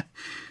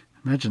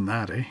 Imagine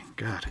that, eh?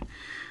 God.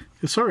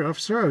 Sorry,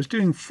 officer, I was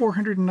doing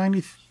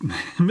 490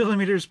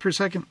 millimeters per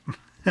second.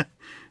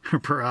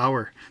 Per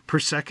hour, per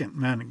second.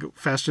 Man, go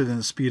faster than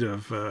the speed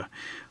of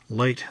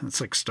light.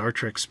 It's like Star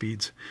Trek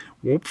speeds.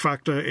 Warp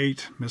factor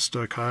 8,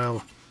 Mr.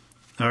 Kyle.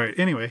 All right,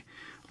 anyway,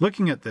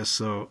 looking at this,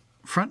 though,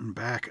 front and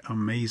back,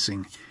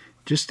 amazing.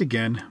 Just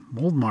again,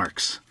 mold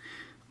marks.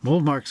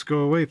 Mold marks, go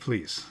away,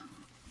 please.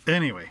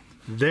 Anyway,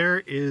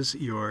 there is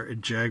your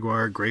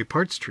Jaguar gray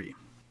parts tree.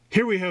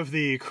 Here we have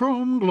the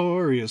chrome,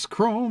 glorious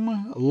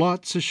chrome,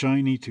 lots of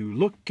shiny to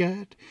look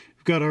at.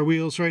 We've got our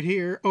wheels right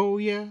here, oh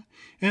yeah,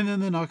 and then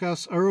the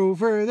knockoffs are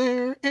over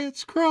there.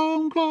 It's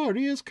chrome,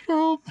 glorious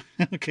chrome.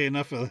 Okay,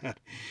 enough of that.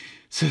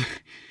 So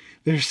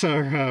there's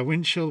our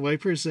windshield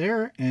wipers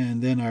there,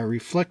 and then our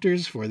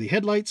reflectors for the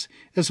headlights,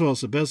 as well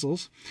as the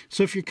bezels.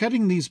 So if you're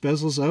cutting these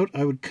bezels out,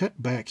 I would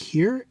cut back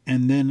here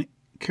and then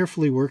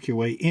carefully work your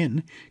way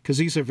in, because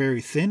these are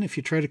very thin. If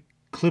you try to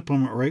clip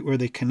them right where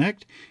they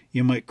connect,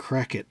 you might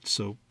crack it.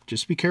 So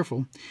just be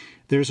careful.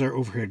 There's our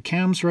overhead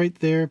cams right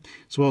there,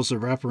 as well as the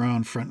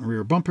wraparound front and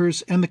rear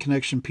bumpers and the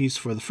connection piece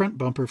for the front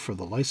bumper for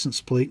the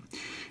license plate.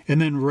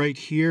 And then right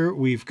here,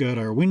 we've got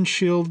our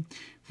windshield.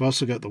 We've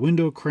also got the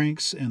window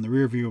cranks and the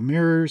rear view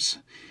mirrors.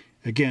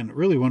 Again,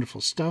 really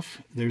wonderful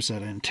stuff. There's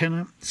that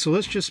antenna. So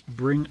let's just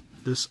bring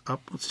this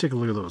up. Let's take a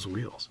look at those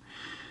wheels.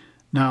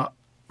 Now,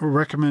 I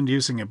recommend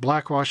using a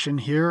black wash in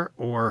here,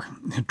 or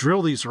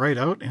drill these right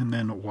out and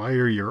then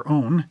wire your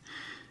own.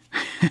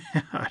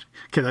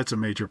 Okay, that's a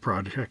major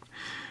project.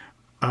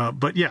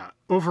 But yeah,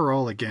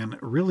 overall, again,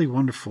 really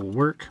wonderful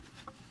work.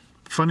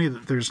 Funny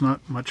that there's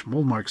not much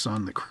mold marks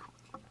on the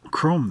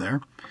chrome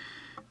there.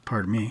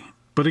 Pardon me.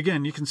 But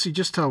again, you can see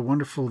just how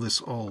wonderful this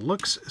all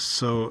looks.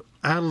 So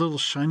add a little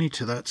shiny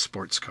to that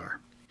sports car.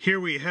 Here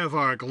we have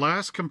our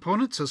glass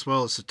components as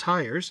well as the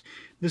tires.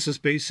 This is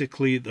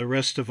basically the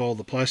rest of all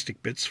the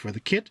plastic bits for the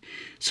kit.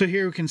 So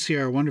here we can see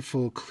our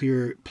wonderful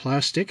clear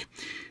plastic.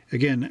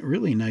 Again,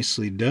 really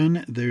nicely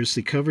done. There's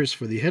the covers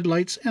for the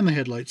headlights and the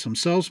headlights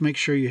themselves. Make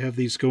sure you have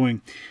these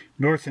going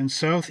north and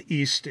south,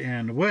 east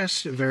and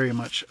west, very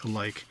much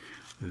like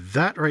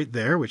that right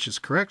there, which is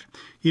correct.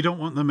 You don't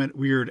want them at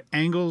weird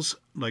angles,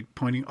 like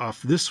pointing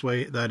off this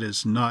way. That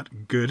is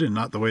not good and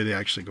not the way they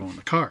actually go in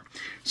the car.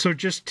 So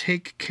just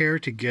take care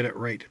to get it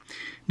right.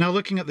 Now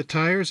looking at the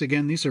tires,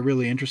 again, these are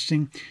really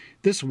interesting.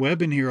 This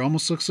web in here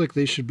almost looks like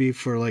they should be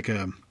for like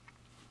a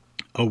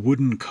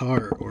wooden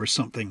car or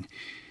something,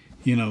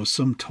 you know,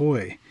 some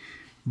toy.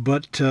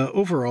 But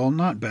overall,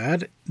 not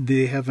bad.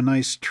 They have a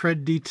nice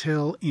tread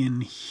detail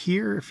in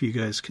here, if you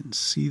guys can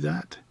see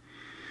that.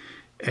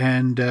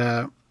 And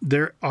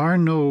there are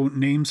no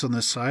names on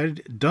the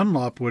side.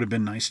 Dunlop would have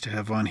been nice to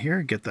have on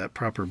here. Get that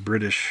proper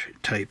British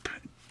type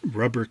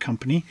rubber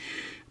company.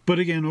 But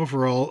again,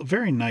 overall,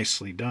 very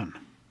nicely done.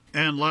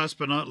 And last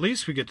but not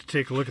least, we get to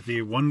take a look at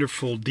the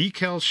wonderful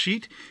decal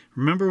sheet.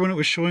 Remember when it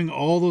was showing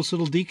all those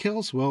little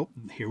decals? Well,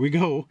 here we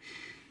go.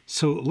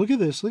 So look at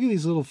this. Look at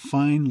these little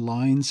fine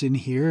lines in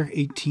here.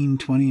 18,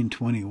 20, and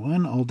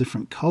 21. All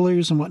different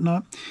colors and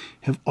whatnot.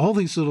 Have all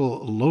these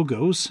little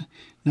logos.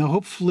 Now,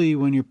 hopefully,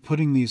 when you're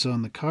putting these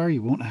on the car,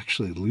 you won't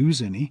actually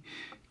lose any.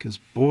 Because,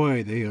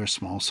 boy, they are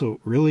small. So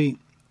really,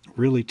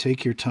 really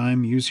take your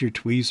time. Use your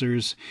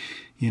tweezers.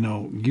 You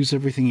know, use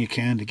everything you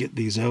can to get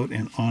these out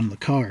and on the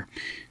car.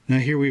 Now,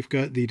 here we've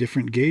got the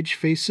different gauge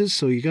faces.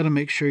 So you got to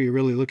make sure you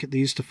really look at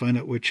these to find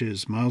out which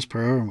is miles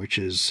per hour and which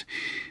is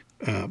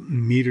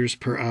meters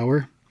per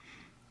hour,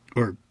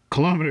 or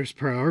kilometers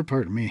per hour,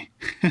 pardon me.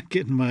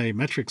 Getting my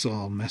metrics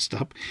all messed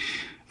up.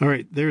 All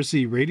right, there's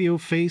the radio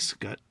face.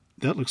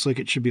 That looks like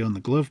it should be on the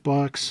glove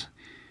box.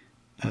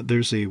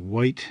 There's a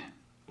white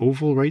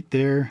oval right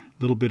there,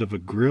 a little bit of a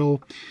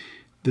grill.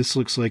 This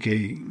looks like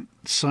a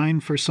sign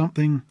for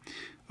something.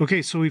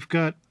 Okay, so we've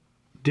got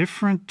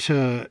different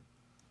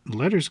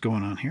letters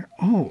going on here.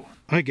 Oh,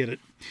 I get it.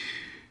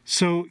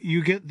 So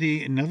you get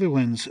the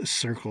Netherlands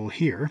circle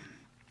here,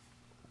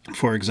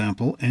 for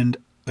example, and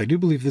I do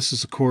believe this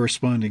is a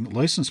corresponding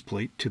license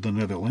plate to the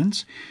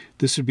Netherlands.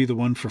 This would be the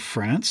one for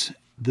France.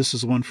 This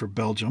is the one for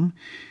Belgium.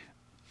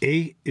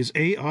 Is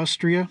A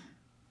Austria?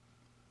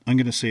 I'm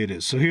going to say it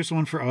is. So here's the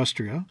one for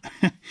Austria.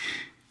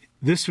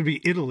 This would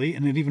be Italy,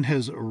 and it even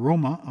has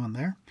Roma on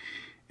there.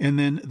 And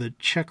then the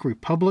Czech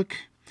Republic,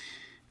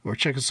 or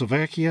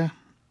Czechoslovakia,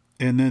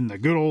 and then the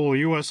good old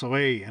US of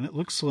A. And it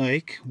looks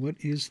like, what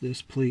is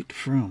this plate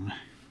from?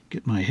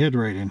 Get my head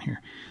right in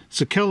here.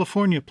 It's a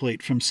California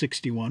plate from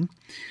 61.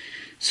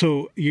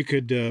 So you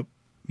could,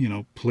 you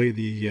know, play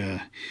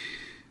the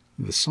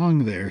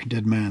song there,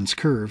 Dead Man's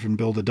Curve, and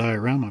build a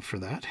diorama for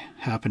that.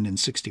 Happened in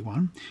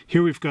 61.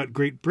 Here we've got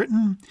Great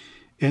Britain,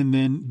 and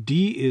then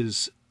D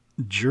is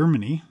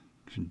Germany,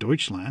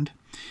 Deutschland.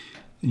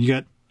 And you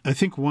got, I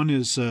think one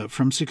is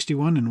from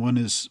 61 and one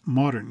is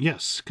modern.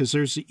 Yes, because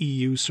there's the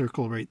EU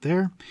circle right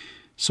there.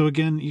 So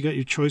again, you got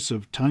your choice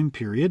of time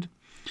period.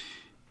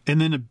 And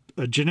then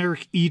a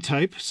generic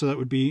E-type, so that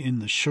would be in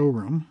the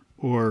showroom,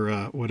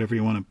 or whatever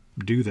you want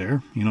to do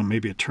there. You know,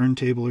 maybe a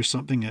turntable or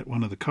something at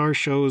one of the car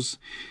shows,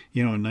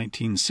 you know, in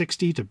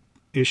 1960 to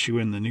issue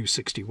in the new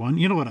 61.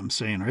 You know what I'm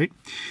saying, right?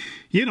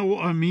 You know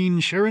what I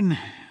mean, Sharon.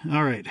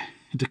 All right,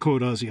 to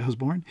quote Ozzy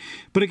Osbourne.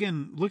 But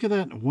again, look at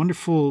that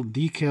wonderful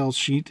decal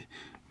sheet.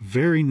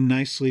 Very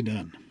nicely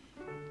done.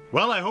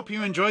 Well, I hope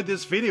you enjoyed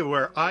this video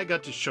where I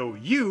got to show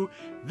you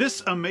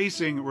this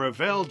amazing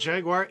Revell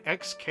Jaguar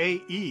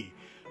XK-E.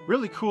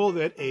 Really cool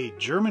that a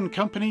German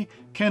company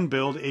can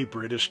build a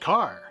British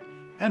car,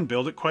 and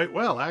build it quite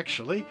well,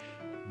 actually.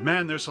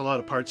 Man, there's a lot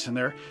of parts in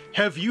there.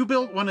 Have you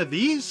built one of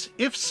these?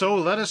 If so,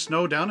 let us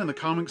know down in the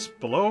comments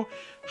below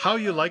how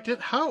you liked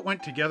it, how it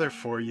went together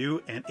for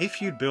you, and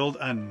if you'd build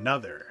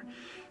another.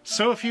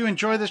 So if you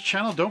enjoy this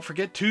channel, don't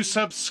forget to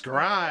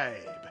subscribe.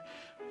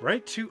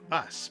 right to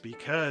us,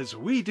 because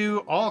we do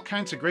all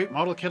kinds of great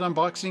model kit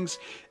unboxings,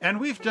 and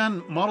we've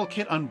done model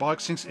kit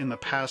unboxings in the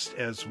past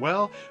as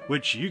well,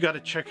 which you got to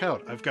check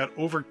out. I've got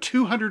over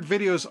 200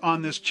 videos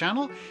on this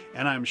channel,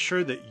 and I'm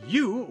sure that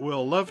you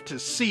will love to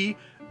see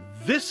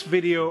this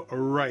video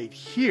right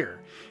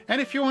here. And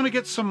if you want to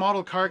get some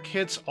model car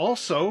kits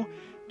also,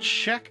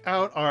 check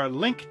out our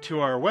link to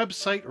our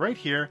website right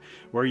here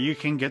where you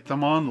can get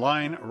them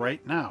online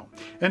right now.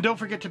 And don't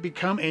forget to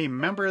become a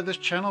member of this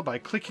channel by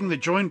clicking the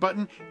join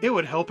button. It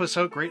would help us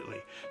out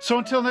greatly. So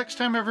until next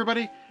time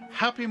everybody,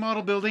 happy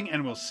model building,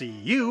 and we'll see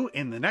you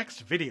in the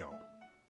next video.